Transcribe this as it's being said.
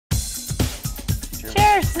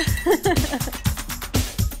Cheers.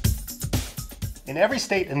 In every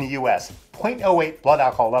state in the U.S., 0.08 blood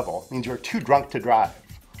alcohol level means you're too drunk to drive.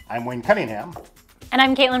 I'm Wayne Cunningham. And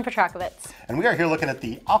I'm Caitlin Petrokowitz. And we are here looking at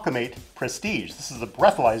the AlcoMate Prestige. This is a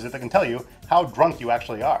breathalyzer that can tell you how drunk you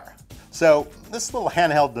actually are. So this little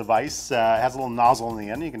handheld device has a little nozzle in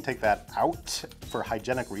the end. You can take that out for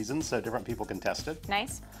hygienic reasons so different people can test it.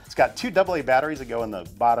 Nice. It's got two AA batteries that go in the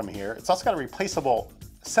bottom here. It's also got a replaceable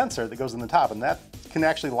sensor that goes in the top, and that can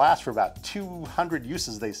actually last for about 200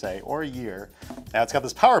 uses, they say, or a year. Now it's got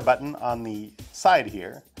this power button on the side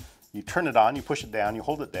here. You turn it on, you push it down, you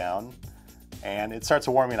hold it down, and it starts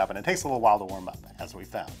warming up, and it takes a little while to warm up, as we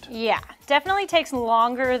found. Yeah, definitely takes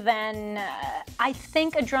longer than I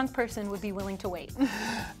think a drunk person would be willing to wait.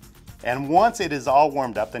 And once it is all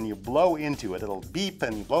warmed up, then you blow into it. It'll beep,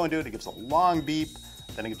 and you blow into it, it gives a long beep,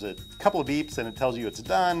 then it gives a couple of beeps, and it tells you it's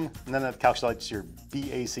done, and then it calculates your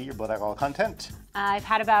BAC, your blood alcohol content. I've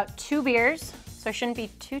had about 2 beers, so it shouldn't be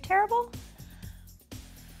too terrible.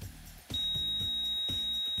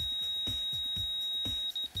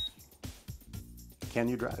 Can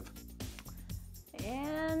you drive?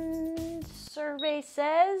 And survey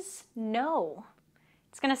says no.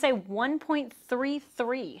 It's gonna say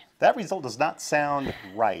 1.33. That result does not sound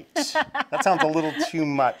right. That sounds a little too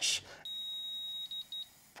much.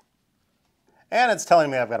 And it's telling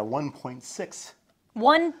me I've got a 1.6.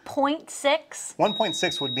 1.6?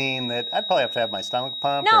 1.6 would mean that I'd probably have to have my stomach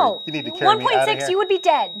pumped. No, or you need to carry me out of here. 1.6 you would be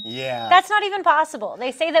dead. Yeah. That's not even possible.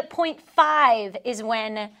 They say that 0.5 is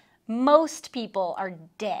when most people are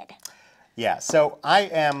dead. Yeah, so I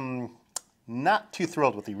am not too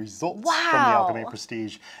thrilled with the results from the AlcoMate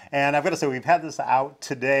Prestige. And I've got to say, we've had this out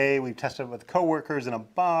today. We've tested it with coworkers in a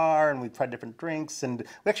bar, and we've tried different drinks. And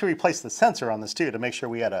we actually replaced the sensor on this too to make sure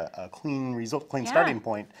we had a clean result, clean starting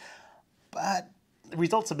point. But the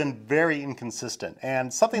results have been very inconsistent.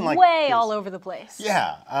 And something like way all over the place.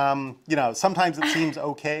 Yeah, you know, sometimes it seems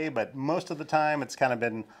okay, but most of the time it's kind of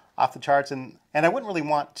been off the charts. And I wouldn't really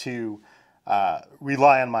want to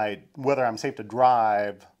rely on whether I'm safe to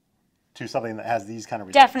drive to something that has these kind of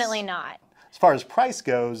results. Definitely not. As far as price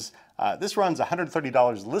goes, this runs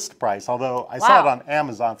 $130 list price, although I saw it on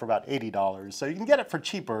Amazon for about $80, so you can get it for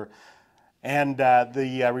cheaper. And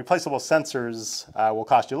the replaceable sensors will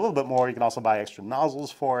cost you a little bit more. You can also buy extra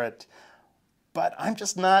nozzles for it. But I'm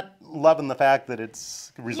just not loving the fact that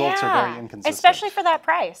its results are very inconsistent. Especially for that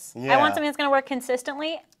price. Yeah. I want something that's going to work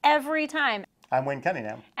consistently every time. I'm Wayne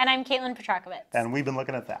Cunningham. And I'm Caitlin Petrokowitz. And we've been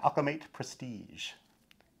looking at the AlcoMate Prestige.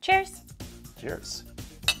 Cheers. Cheers.